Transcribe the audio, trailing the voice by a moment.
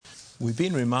We've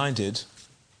been reminded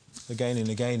again and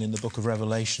again in the book of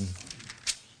Revelation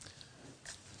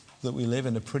that we live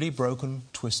in a pretty broken,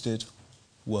 twisted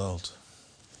world.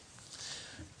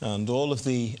 And all of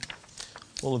the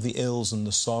ills and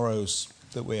the sorrows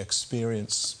that we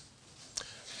experience,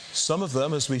 some of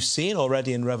them, as we've seen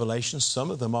already in Revelation, some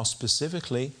of them are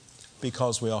specifically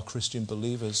because we are Christian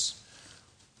believers.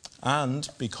 And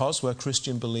because we're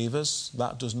Christian believers,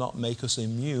 that does not make us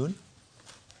immune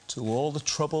to all the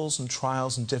troubles and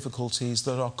trials and difficulties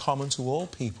that are common to all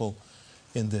people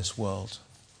in this world.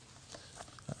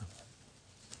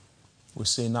 We're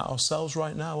seeing that ourselves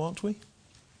right now, aren't we?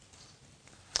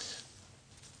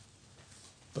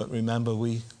 But remember,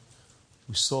 we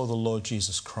saw the Lord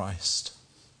Jesus Christ.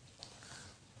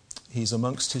 He's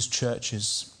amongst his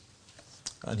churches,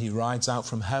 and he rides out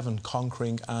from heaven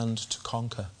conquering and to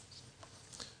conquer.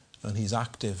 And he's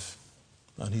active,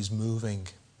 and he's moving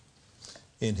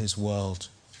in his world.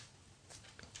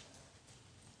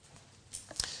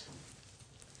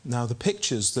 Now, the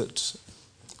pictures that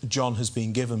John has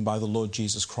been given by the Lord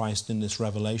Jesus Christ in this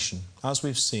revelation, as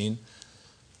we've seen,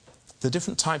 they're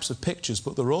different types of pictures,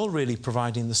 but they're all really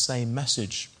providing the same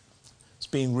message. It's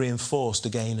being reinforced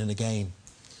again and again.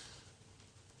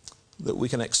 That we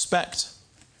can expect,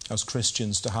 as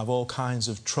Christians, to have all kinds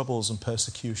of troubles and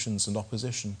persecutions and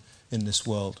opposition in this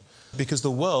world. Because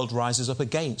the world rises up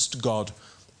against God.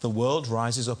 The world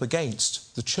rises up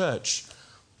against the church.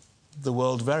 The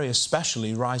world very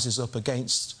especially rises up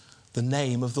against the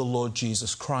name of the Lord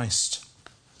Jesus Christ.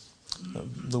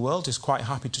 The world is quite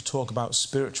happy to talk about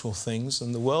spiritual things,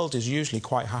 and the world is usually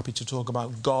quite happy to talk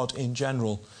about God in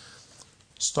general.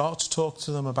 Start to talk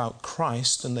to them about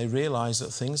Christ and they realize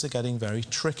that things are getting very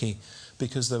tricky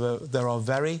because there are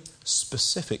very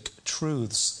specific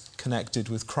truths connected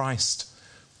with Christ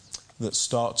that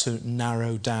start to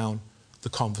narrow down the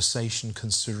conversation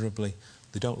considerably.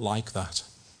 They don't like that.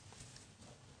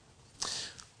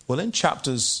 Well, in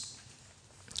chapters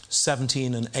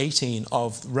 17 and 18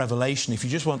 of Revelation, if you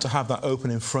just want to have that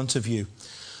open in front of you,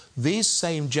 these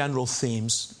same general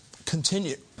themes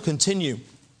continue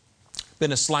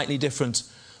in a slightly different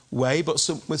way, but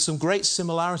with some great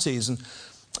similarities. And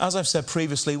as I've said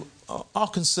previously, our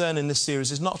concern in this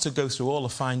series is not to go through all the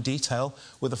fine detail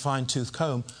with a fine-tooth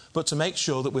comb, but to make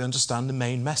sure that we understand the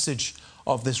main message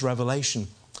of this revelation.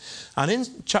 And in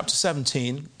chapter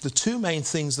 17, the two main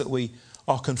things that we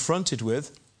are confronted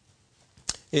with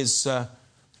is a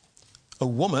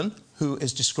woman who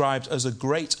is described as a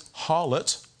great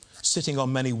harlot sitting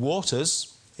on many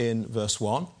waters in verse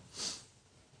 1.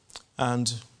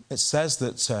 And it says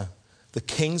that the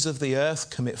kings of the earth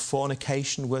commit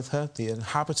fornication with her. The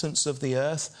inhabitants of the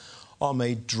earth are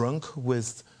made drunk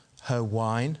with her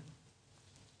wine.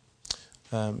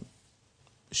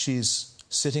 She's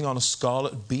sitting on a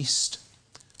scarlet beast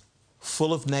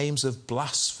full of names of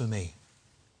blasphemy.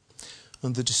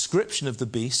 And the description of the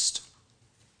beast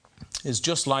is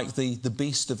just like the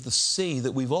beast of the sea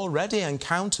that we've already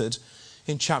encountered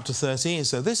in chapter 13.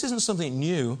 So this isn't something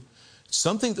new,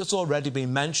 something that's already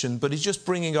been mentioned, but he's just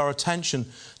bringing our attention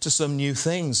to some new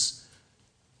things.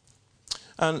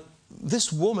 And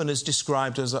this woman is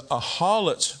described as a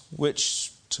harlot,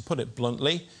 which, to put it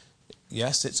bluntly,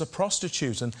 yes, it's a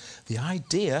prostitute. And the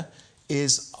idea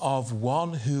is of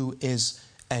one who is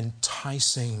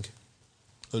enticing,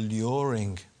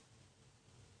 alluring.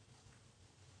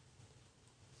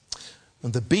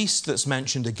 And the beast that's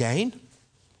mentioned again,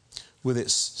 with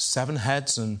its 7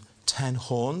 heads and 10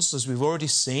 horns, as we've already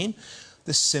seen,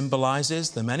 this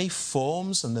symbolizes the many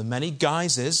forms and the many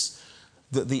guises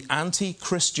that the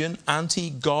anti-Christian,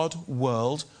 anti-God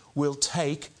world will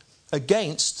take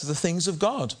against the things of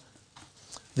God.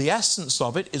 The essence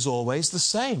of it is always the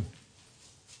same.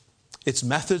 Its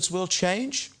methods will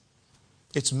change,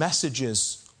 its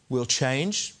messages will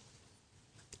change,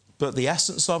 but the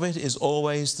essence of it is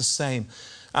always the same.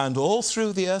 And all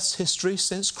through the earth's history,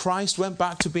 since Christ went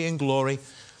back to be in glory,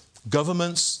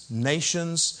 governments,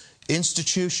 nations,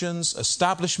 institutions,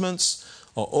 establishments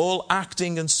are all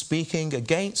acting and speaking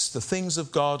against the things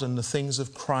of God and the things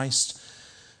of Christ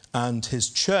and his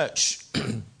church.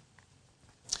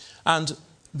 And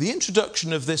the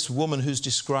introduction of this woman who's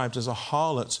described as a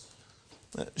harlot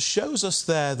shows us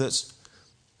there that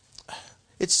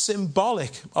it's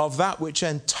symbolic of that which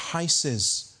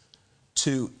entices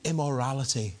to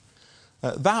immorality,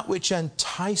 that which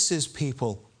entices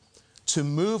people to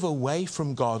move away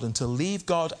from God and to leave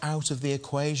God out of the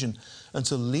equation and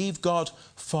to leave God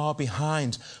far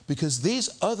behind, because these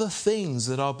other things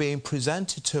that are being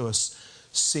presented to us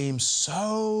seem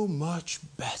so much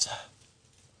better,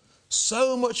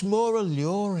 so much more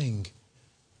alluring,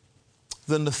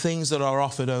 than the things that are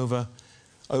offered over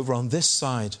on this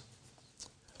side.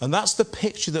 And that's the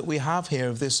picture that we have here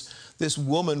of this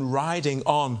woman riding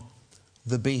on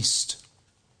the beast.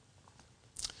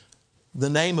 The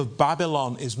name of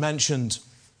Babylon is mentioned.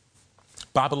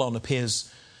 Babylon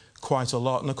appears quite a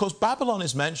lot. And of course, Babylon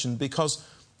is mentioned because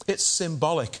it's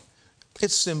symbolic.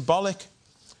 It's symbolic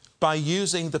by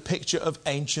using the picture of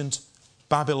ancient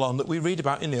Babylon that we read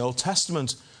about in the Old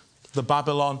Testament. The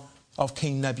Babylon of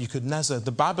King Nebuchadnezzar.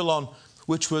 The Babylon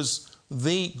which was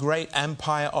the great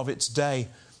empire of its day.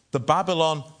 The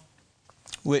Babylon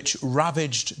which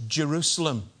ravaged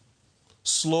Jerusalem,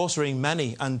 slaughtering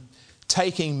many and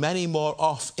taking many more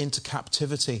off into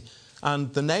captivity.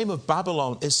 And the name of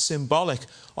Babylon is symbolic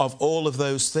of all of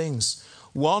those things.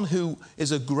 One who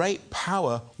is a great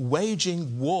power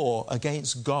waging war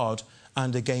against God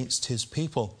and against his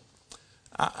people.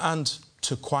 And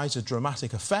to quite a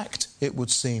dramatic effect, it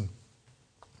would seem.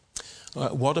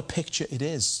 What a picture it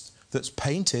is that's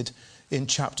painted in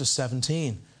chapter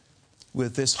 17,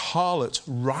 with this harlot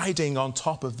riding on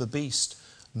top of the beast,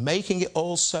 making it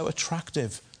all so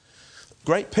attractive.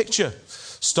 Great picture,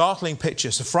 startling picture,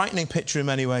 it's a frightening picture in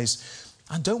many ways.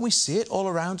 And don't we see it all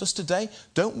around us today?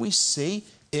 Don't we see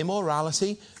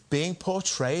immorality being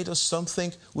portrayed as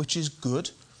something which is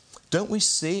good? Don't we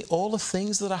see all the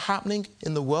things that are happening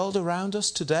in the world around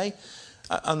us today?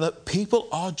 And that people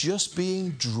are just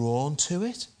being drawn to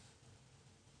it?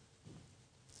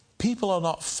 People are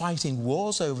not fighting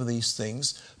wars over these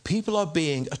things. People are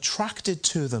being attracted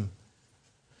to them.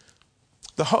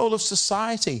 The whole of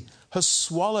society has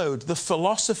swallowed the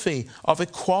philosophy of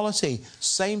equality,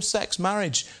 same-sex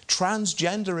marriage,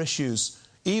 transgender issues,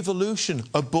 evolution,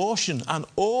 abortion, and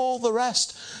all the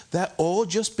rest. They're all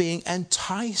just being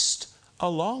enticed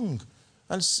along.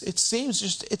 And it seems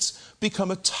just it's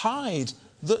become a tide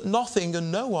that nothing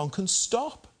and no one can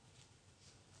stop.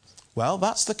 Well,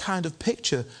 that's the kind of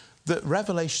picture that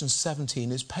Revelation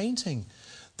 17 is painting.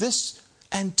 This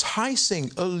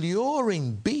enticing,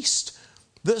 alluring beast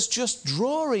that's just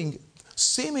drawing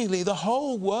seemingly the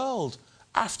whole world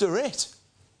after it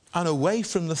and away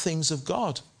from the things of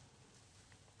God.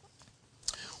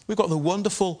 We've got the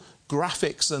wonderful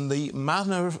graphics and the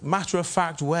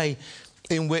matter-of-fact way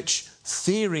in which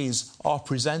theories are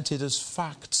presented as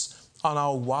facts on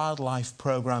our wildlife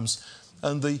programs,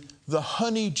 and the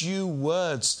honeydew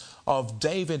words of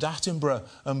David Attenborough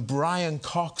and Brian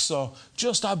Cox are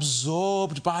just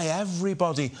absorbed by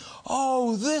everybody.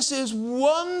 Oh, this is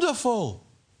wonderful.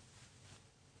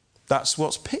 That's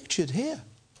what's pictured here.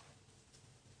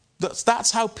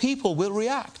 That's how people will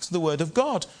react. The Word of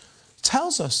God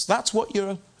tells us that's what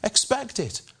you're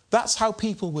expected. That's how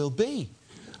people will be.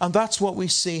 And that's what we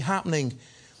see happening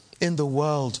in the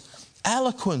world.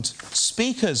 Eloquent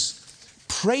speakers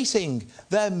prating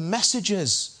their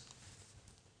messages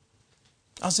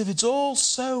as if it's all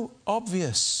so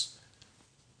obvious.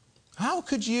 How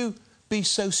could you be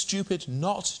so stupid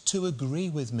not to agree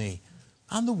with me?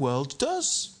 And the world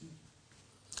does.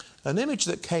 An image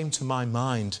that came to my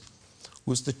mind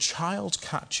was the child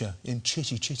catcher in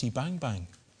Chitty Chitty Bang Bang.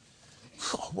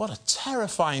 Oh, what a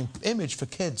terrifying image for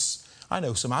kids. I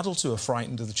know some adults who are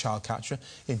frightened of the child catcher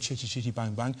in Chitty Chitty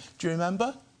Bang Bang. Do you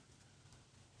remember?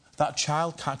 That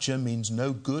child catcher means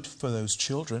no good for those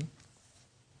children.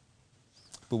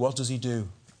 But what does he do?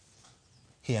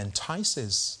 He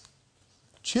entices.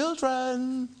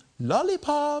 Children,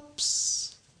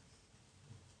 lollipops.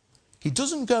 He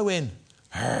doesn't go in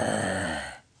because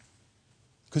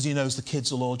he knows the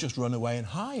kids will all just run away and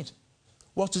hide.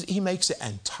 He makes it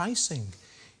enticing.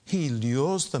 He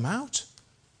lures them out.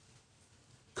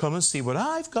 Come and see what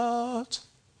I've got.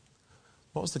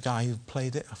 What was the guy who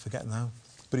played it? I forget now.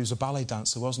 But he was a ballet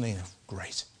dancer, wasn't he?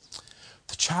 Great.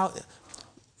 The child...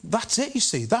 That's it, you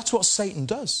see. That's what Satan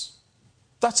does.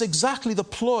 That's exactly the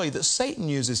ploy that Satan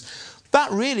uses.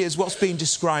 That really is what's being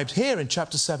described here in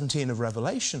chapter 17 of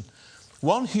Revelation.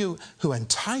 One who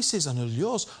entices and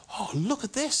allures. Oh, look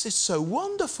at this. It's so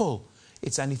wonderful.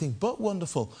 It's anything but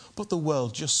wonderful. But the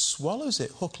world just swallows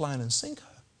it, hook, line and sinker.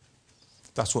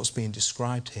 That's what's being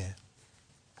described here.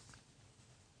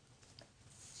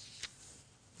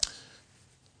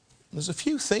 There's a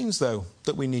few things, though,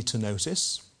 that we need to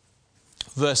notice.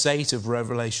 Verse 8 of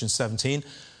Revelation 17,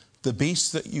 the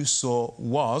beast that you saw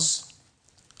was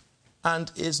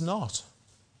and is not.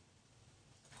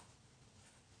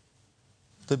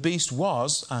 The beast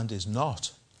was and is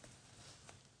not.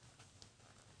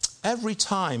 Every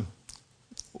time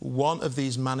one of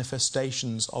these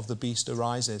manifestations of the beast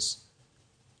arises,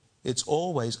 it's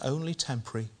always only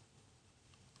temporary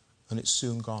and it's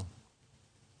soon gone.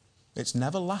 It's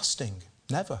never lasting,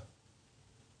 never.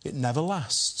 It never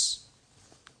lasts.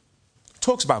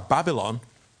 Talks about Babylon.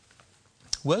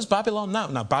 Where's Babylon now?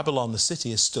 Now, Babylon, the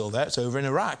city, is still there. It's over in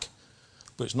Iraq.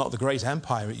 But it's not the great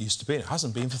empire it used to be. It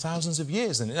hasn't been for thousands of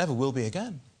years, and it never will be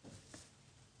again.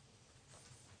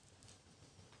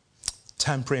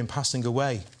 Temporary and passing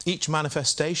away. Each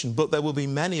manifestation, but there will be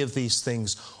many of these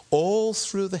things all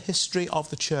through the history of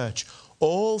the church,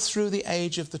 all through the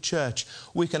age of the church.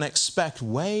 We can expect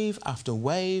wave after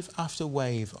wave after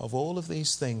wave of all of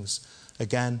these things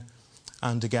again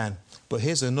and again. But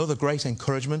here's another great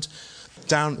encouragement.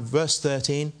 Down verse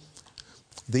 13,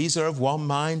 these are of one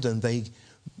mind, and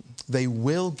they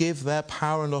will give their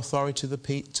power and authority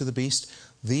to the beast.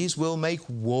 These will make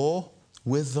war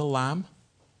with the Lamb,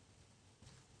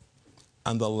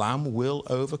 and the Lamb will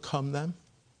overcome them.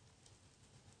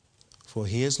 For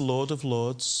he is Lord of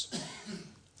lords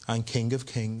and King of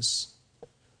kings,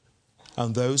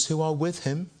 and those who are with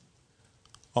him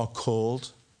are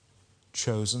called,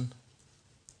 chosen,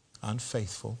 and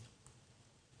faithful.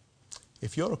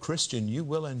 If you're a Christian, you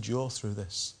will endure through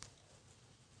this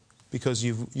because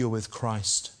you're with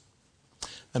Christ.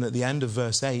 And at the end of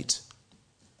verse 8,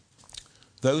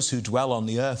 those who dwell on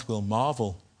the earth will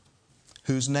marvel,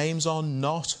 whose names are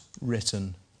not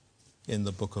written in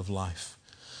the book of life.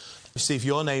 You see, if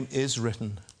your name is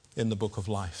written in the book of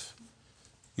life,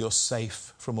 you're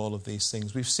safe from all of these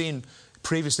things. We've seen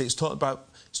previously, it's talked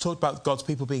about God's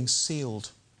people being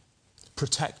sealed,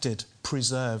 protected,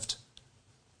 preserved.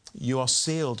 You are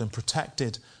sealed and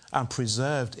protected and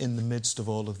preserved in the midst of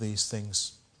all of these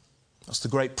things. That's the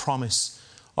great promise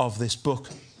of this book.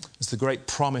 It's the great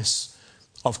promise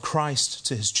of Christ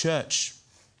to his church.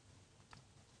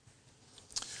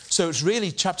 So it's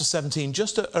really, chapter 17,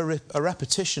 just a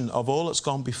repetition of all that's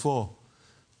gone before,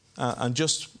 and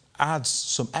just adds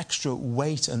some extra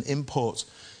weight and import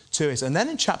to it. And then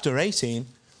in chapter 18,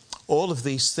 all of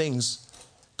these things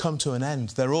come to an end.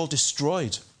 They're all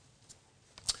destroyed.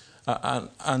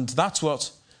 And that's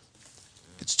what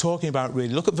it's talking about,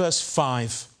 really. Look at verse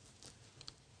 5.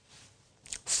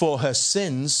 For her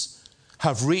sins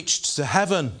have reached to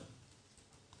heaven,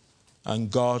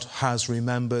 and God has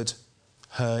remembered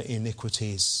her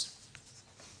iniquities.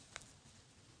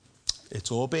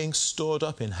 It's all being stored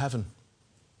up in heaven.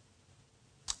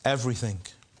 Everything.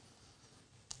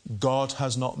 God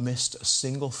has not missed a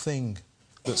single thing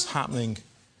that's happening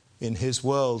in his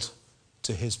world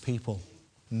to his people.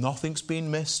 Nothing's been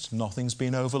missed, nothing's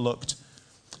been overlooked.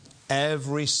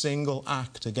 Every single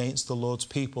act against the Lord's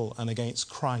people and against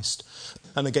Christ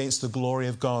and against the glory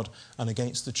of God and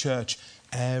against the church,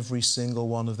 every single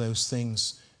one of those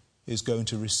things is going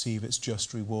to receive its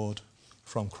just reward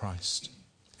from Christ.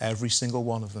 Every single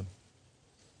one of them.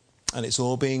 And it's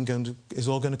all going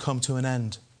to come to an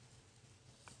end.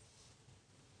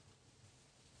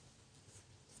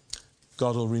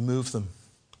 God will remove them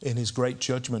in his great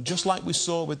judgment, just like we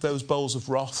saw with those bowls of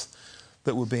wrath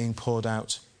that were being poured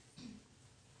out.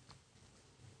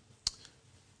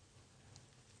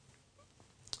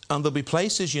 And there'll be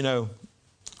places,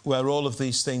 where all of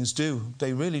these things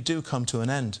they really do come to an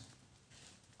end.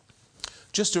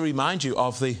 Just to remind you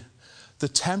of the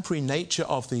temporary nature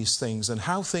of these things and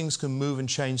how things can move and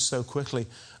change so quickly,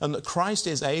 and that Christ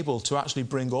is able to actually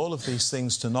bring all of these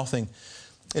things to nothing.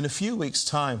 In a few weeks'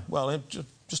 time, in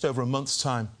just over a month's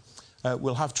time,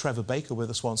 we'll have Trevor Baker with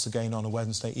us once again on a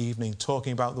Wednesday evening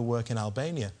talking about the work in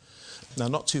Albania. Now,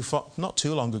 not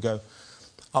too long ago,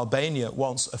 Albania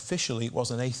once officially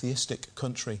was an atheistic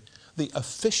country. The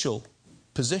official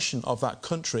position of that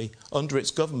country under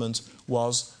its government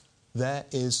was, there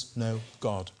is no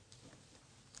God.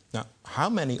 Now, how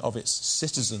many of its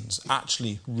citizens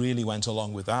actually really went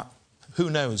along with that? Who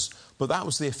knows? But that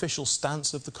was the official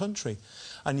stance of the country.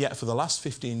 And yet for the last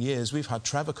 15 years, we've had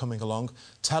Trevor coming along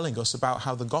telling us about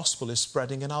how the gospel is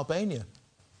spreading in Albania.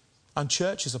 And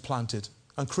churches are planted.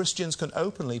 And Christians can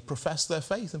openly profess their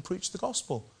faith and preach the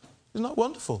gospel. Isn't that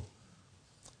wonderful?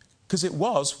 Because it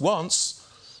was once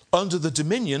under the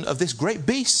dominion of this great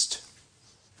beast.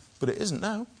 But it isn't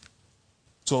now.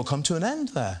 It's all come to an end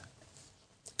there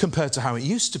compared to how it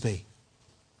used to be.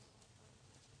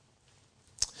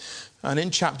 And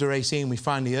in chapter 18, we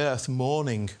find the earth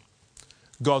mourning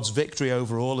God's victory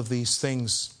over all of these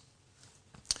things.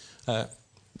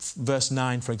 Verse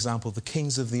 9, for example, the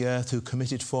kings of the earth who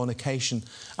committed fornication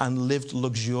and lived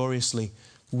luxuriously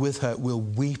with her will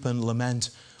weep and lament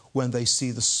when they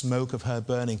see the smoke of her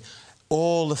burning.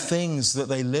 All the things that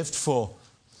they lived for,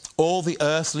 all the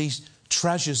earthly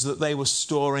treasures that they were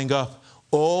storing up,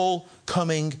 all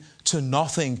coming to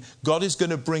nothing. God is going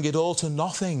to bring it all to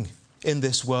nothing in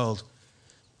this world.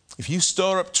 If you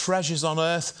store up treasures on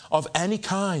earth of any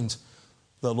kind,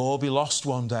 They'll all be lost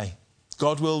one day.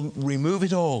 God will remove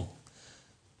it all.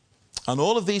 And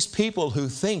all of these people who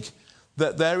think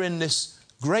that they're in this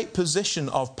great position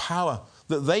of power,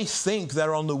 that they think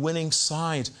they're on the winning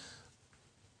side,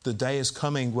 the day is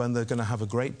coming when they're going to have a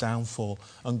great downfall,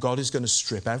 and God is going to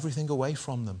strip everything away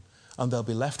from them, and they'll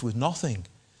be left with nothing.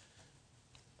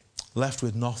 Left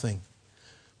with nothing.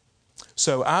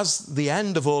 So as the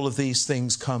end of all of these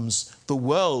things comes, the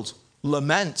world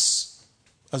laments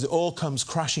as it all comes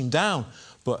crashing down,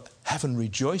 but heaven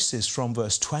rejoices from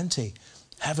verse 20.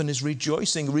 Heaven is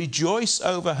rejoicing. Rejoice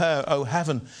over her, O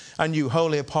heaven, and you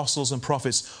holy apostles and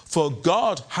prophets, for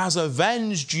God has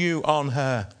avenged you on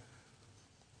her.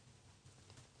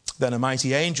 Then a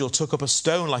mighty angel took up a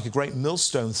stone like a great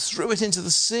millstone, threw it into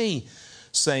the sea,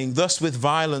 saying, thus with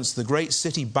violence the great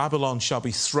city Babylon shall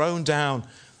be thrown down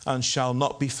and shall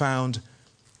not be found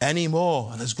any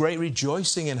more. And there's great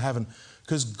rejoicing in heaven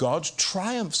because God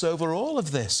triumphs over all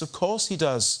of this. Of course he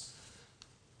does.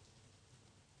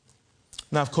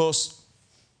 Now, of course,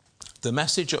 the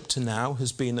message up to now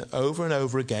has been over and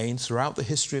over again throughout the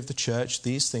history of the church,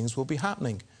 these things will be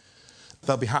happening.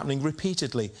 They'll be happening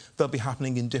repeatedly. They'll be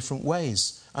happening in different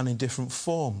ways and in different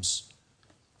forms.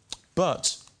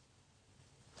 But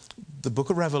the book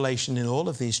of Revelation in all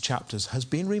of these chapters has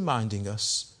been reminding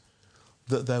us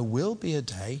that there will be a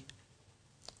day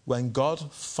when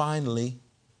God finally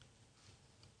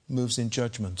moves in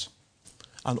judgment.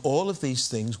 And all of these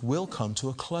things will come to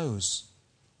a close.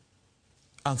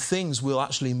 And things will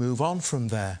actually move on from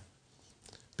there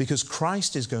because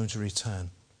Christ is going to return.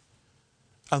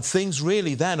 And things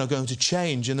really then are going to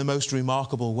change in the most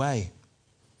remarkable way.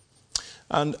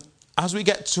 And as we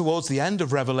get towards the end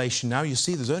of Revelation now, you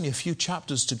see there's only a few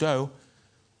chapters to go.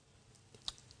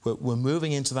 We're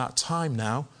moving into that time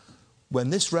now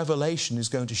when this revelation is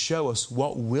going to show us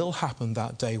what will happen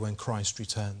that day when Christ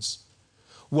returns.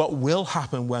 What will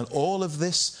happen when all of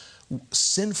this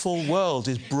sinful world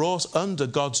is brought under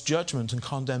God's judgment and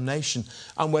condemnation,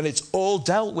 and when it's all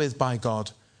dealt with by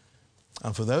God.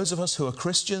 And for those of us who are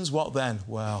Christians, what then?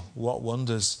 Well, what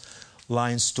wonders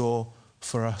lie in store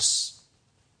for us.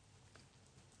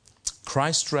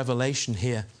 Christ's revelation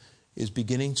here is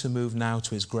beginning to move now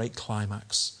to his great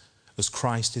climax as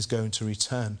Christ is going to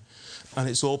return. And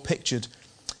it's all pictured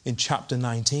in chapter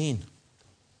 19.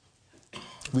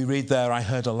 We read there, I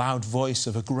heard a loud voice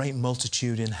of a great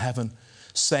multitude in heaven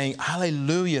saying,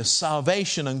 Hallelujah,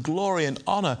 salvation and glory and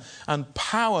honour and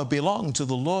power belong to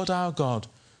the Lord our God.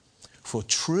 For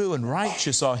true and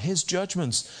righteous are his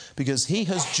judgments, because he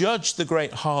has judged the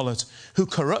great harlot who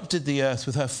corrupted the earth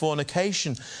with her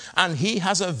fornication, and he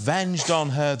has avenged on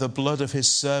her the blood of his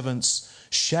servants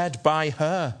shed by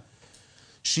her.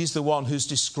 She's the one who's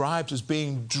described as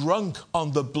being drunk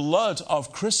on the blood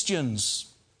of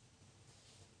Christians,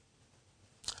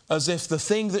 as if the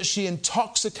thing that she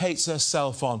intoxicates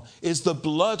herself on is the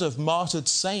blood of martyred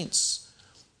saints.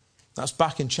 That's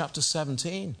back in chapter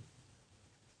 17.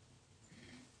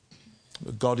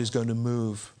 But God is going to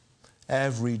move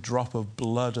every drop of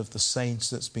blood of the saints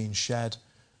that's been shed.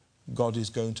 God is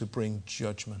going to bring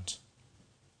judgment.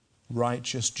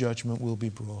 Righteous judgment will be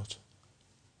brought.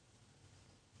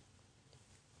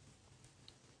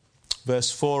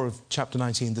 Verse 4 of chapter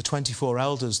 19, the 24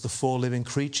 elders, the 4 living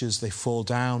creatures, they fall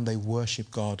down, they worship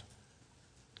God.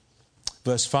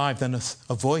 Verse 5, then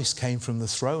a voice came from the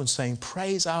throne saying,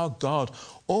 Praise our God,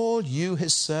 all you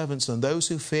his servants and those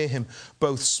who fear him,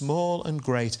 both small and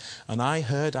great. And I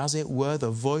heard, as it were, the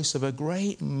voice of a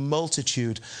great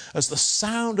multitude, as the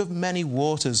sound of many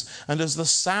waters, and as the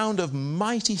sound of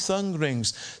mighty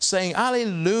thunderings, saying,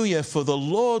 Alleluia, for the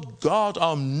Lord God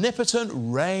omnipotent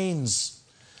reigns.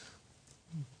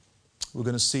 We're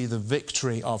going to see the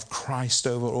victory of Christ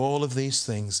over all of these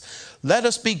things. Let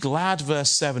us be glad, verse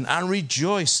 7, and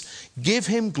rejoice. Give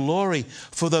him glory,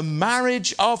 for the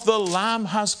marriage of the Lamb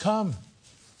has come,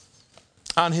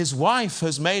 and his wife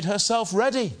has made herself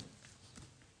ready.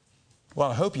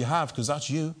 Well, I hope you have, because that's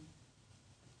you.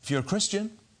 If you're a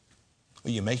Christian, are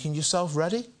you making yourself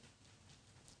ready?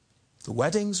 The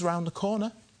wedding's round the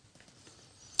corner.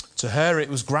 To her it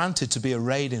was granted to be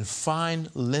arrayed in fine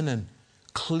linen,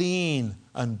 clean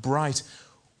and bright.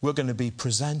 We're going to be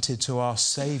presented to our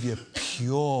Saviour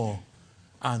pure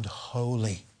and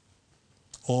holy.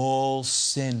 All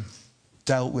sin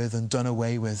dealt with and done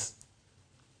away with.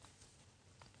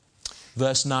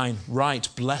 Verse 9, right,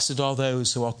 blessed are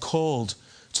those who are called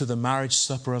to the marriage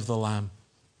supper of the Lamb.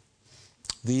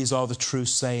 These are the true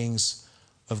sayings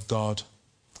of God.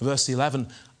 Verse 11,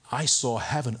 I saw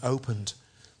heaven opened,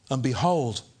 and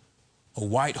behold, a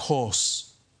white horse.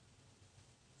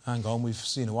 Hang on, we've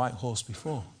seen a white horse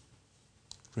before.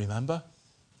 Remember?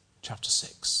 chapter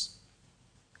 6.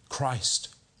 Christ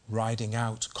riding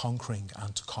out, conquering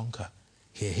and to conquer.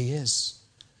 Here he is.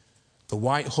 The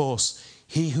white horse,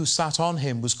 he who sat on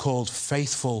him was called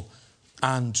Faithful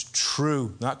and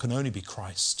True. That can only be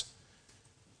Christ.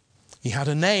 He had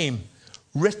a name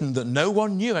written that no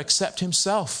one knew except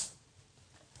himself.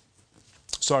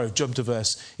 Sorry, I've jumped a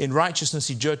verse. In righteousness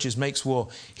he judges, makes war.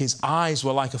 His eyes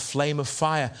were like a flame of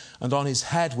fire, and on his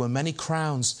head were many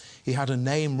crowns. He had a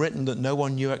name written that no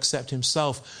one knew except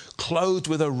himself, clothed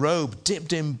with a robe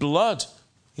dipped in blood.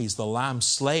 He's the Lamb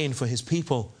slain for his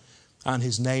people, and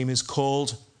his name is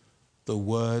called the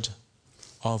Word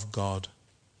of God.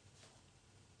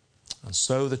 And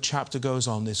so the chapter goes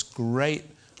on, this great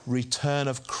return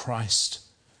of Christ.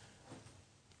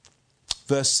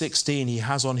 Verse 16, he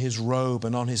has on his robe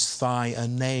and on his thigh a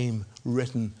name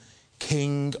written,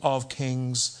 King of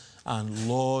Kings and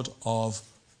Lord of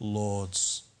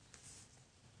Lords.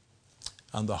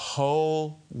 And the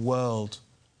whole world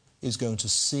is going to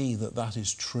see that that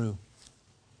is true.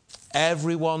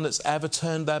 Everyone that's ever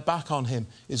turned their back on him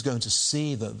is going to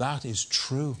see that that is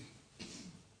true.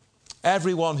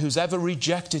 Everyone who's ever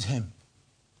rejected him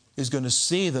is going to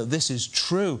see that this is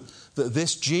true, that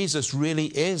this Jesus really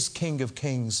is King of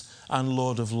Kings and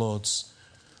Lord of Lords.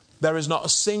 There is not a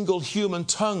single human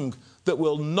tongue that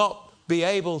will not be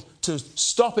able to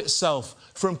stop itself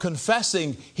from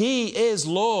confessing he is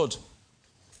Lord.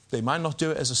 They might not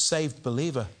do it as a saved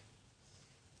believer.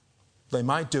 They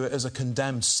might do it as a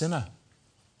condemned sinner,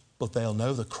 but they'll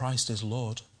know that Christ is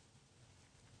Lord.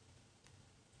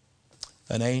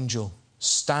 An angel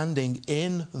standing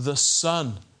in the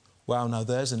sun. Wow, now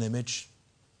there's an image.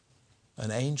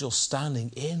 An angel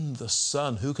standing in the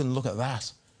sun. Who can look at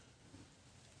that?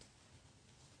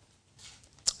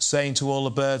 Saying to all the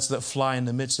birds that fly in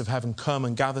the midst of heaven, come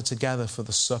and gather together for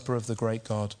the supper of the great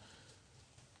God.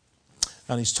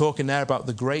 And he's talking there about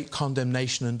the great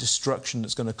condemnation and destruction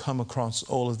that's going to come across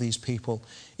all of these people,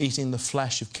 eating the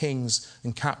flesh of kings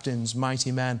and captains,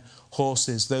 mighty men,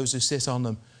 horses, those who sit on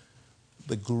them.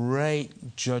 The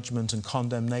great judgment and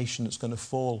condemnation that's going to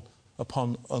fall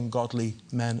upon ungodly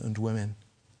men and women.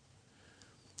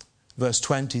 Verse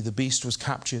 20, the beast was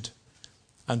captured,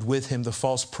 and with him the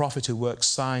false prophet who worked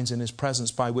signs in his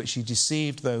presence, by which he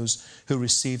deceived those who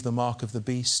received the mark of the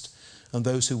beast and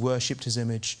those who worshipped his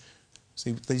image.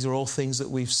 See, these are all things that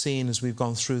we've seen as we've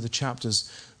gone through the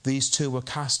chapters. These two were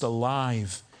cast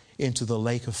alive into the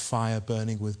lake of fire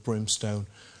burning with brimstone.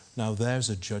 Now there's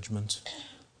a judgment.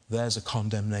 There's a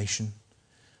condemnation.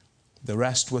 The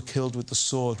rest were killed with the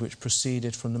sword which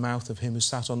proceeded from the mouth of him who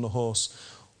sat on the horse.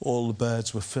 All the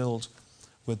birds were filled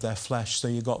with their flesh. So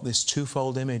you've got this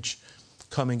twofold image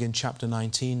coming in chapter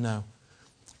 19 now.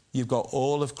 You've got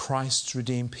all of Christ's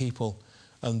redeemed people,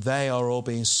 and they are all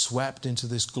being swept into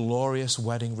this glorious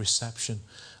wedding reception.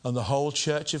 And the whole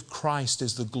church of Christ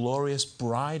is the glorious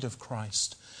bride of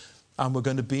Christ. And we're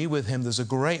going to be with him. There's a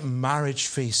great marriage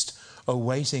feast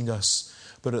awaiting us.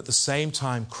 But at the same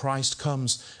time, Christ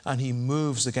comes and he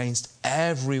moves against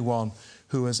everyone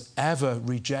who has ever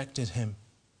rejected him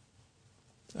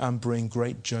and bring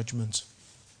great judgment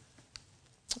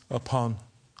upon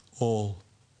all.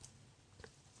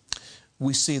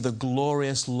 We see the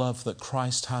glorious love that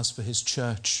Christ has for his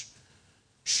church.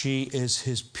 She is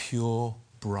his pure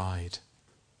bride.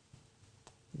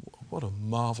 What a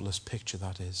marvelous picture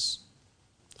that is.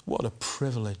 What a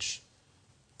privilege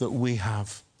that we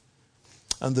have.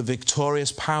 And the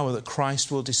victorious power that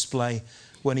Christ will display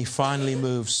when he finally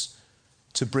moves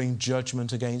to bring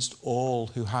judgment against all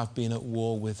who have been at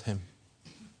war with him.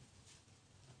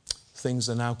 Things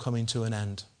are now coming to an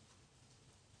end.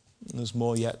 There's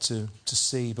more yet to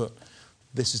see, but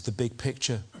this is the big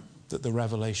picture that the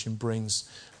Revelation brings.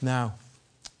 Now,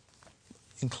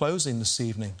 in closing this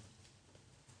evening,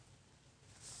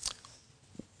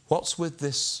 what's with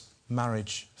this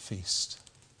marriage feast?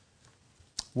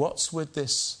 What's with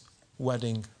this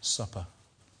wedding supper?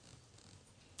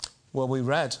 Well, we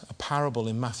read a parable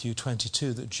in Matthew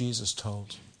 22 that Jesus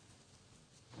told.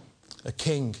 A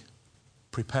king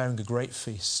preparing a great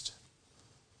feast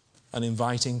and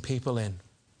inviting people in.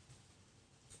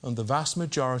 And the vast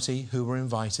majority who were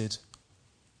invited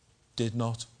did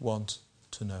not want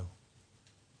to know.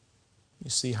 You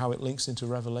see how it links into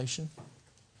Revelation?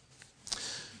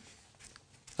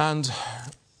 And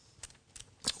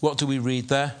what do we read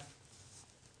there?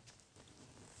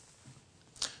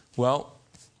 Well,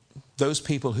 those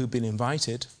people who'd been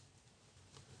invited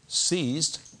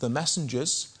seized the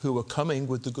messengers who were coming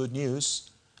with the good news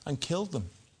and killed them.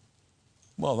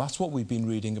 Well, that's what we've been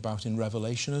reading about in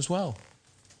Revelation as well.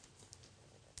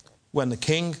 When the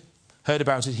king heard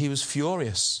about it, he was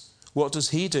furious. What does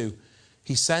he do?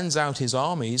 He sends out his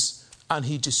armies and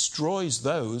he destroys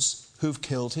those who've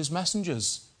killed his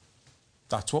messengers.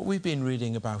 That's what we've been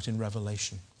reading about in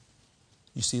Revelation.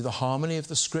 You see the harmony of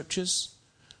the scriptures?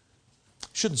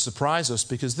 Shouldn't surprise us,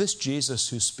 because this Jesus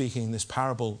who's speaking this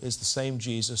parable is the same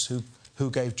Jesus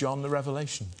who gave John the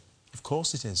revelation. Of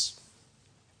course it is.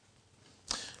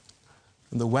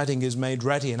 And the wedding is made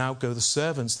ready, and out go the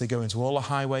servants. They go into all the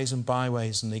highways and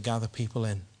byways and they gather people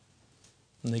in.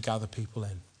 And they gather people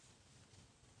in.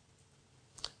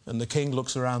 And the king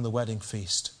looks around the wedding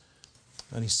feast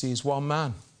and he sees one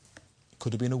man. It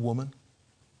could have been a woman.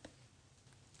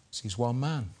 He sees one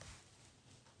man.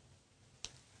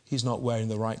 He's not wearing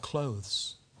the right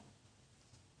clothes.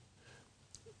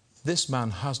 This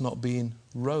man has not been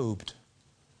robed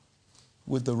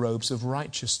with the robes of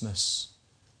righteousness,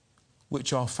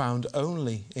 which are found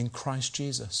only in Christ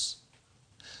Jesus.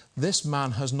 This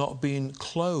man has not been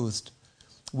clothed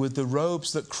with the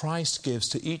robes that Christ gives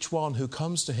to each one who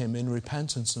comes to him in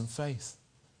repentance and faith.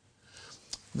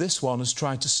 This one has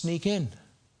tried to sneak in.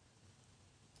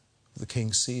 The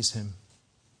king sees him.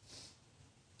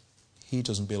 He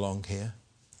doesn't belong here.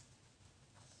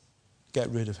 Get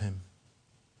rid of him.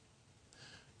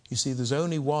 You see, there's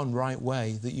only one right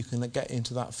way that you can get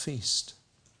into that feast.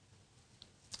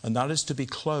 And that is to be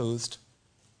clothed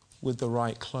with the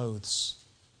right clothes.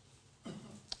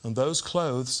 And those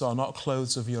clothes are not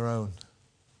clothes of your own.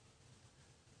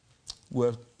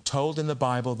 We're told in the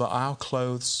Bible that our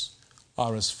clothes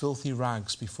are as filthy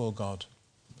rags before God.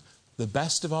 The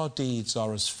best of our deeds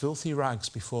are as filthy rags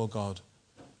before God.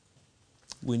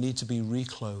 We need to be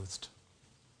reclothed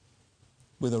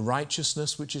with a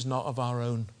righteousness which is not of our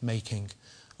own making,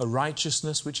 a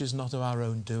righteousness which is not of our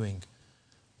own doing.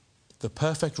 The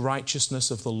perfect righteousness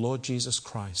of the Lord Jesus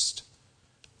Christ,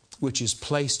 which is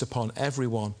placed upon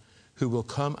everyone who will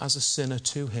come as a sinner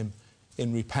to him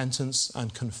in repentance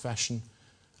and confession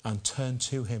and turn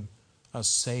to him as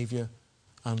Saviour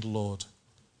and Lord.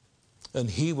 And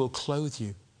he will clothe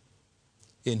you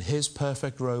in his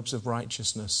perfect robes of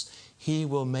righteousness. He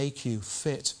will make you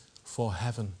fit for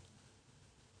heaven.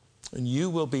 And you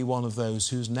will be one of those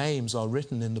whose names are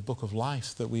written in the book of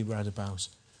life that we read about.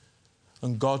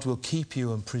 And God will keep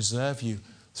you and preserve you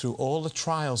through all the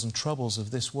trials and troubles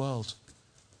of this world,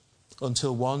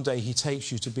 until one day he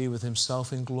takes you to be with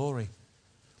himself in glory.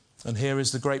 And here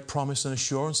is the great promise and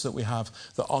assurance that we have,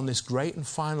 that on this great and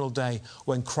final day,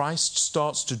 when Christ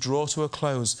starts to draw to a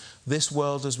close this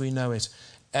world as we know it,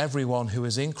 everyone who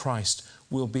is in Christ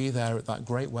will be there at that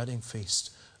great wedding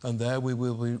feast. And there we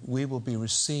will be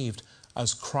received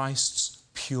as Christ's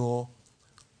pure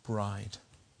bride.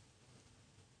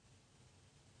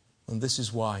 And this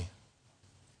is why,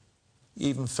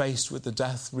 even faced with the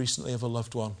death recently of a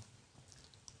loved one,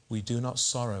 we do not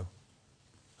sorrow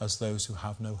as those who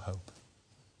have no hope.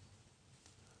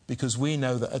 Because we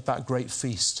know that at that great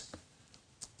feast,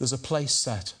 there's a place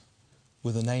set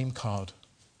with a name card.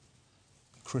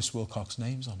 Chris Wilcox's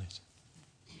name's on it.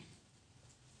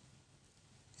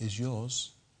 Is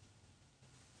yours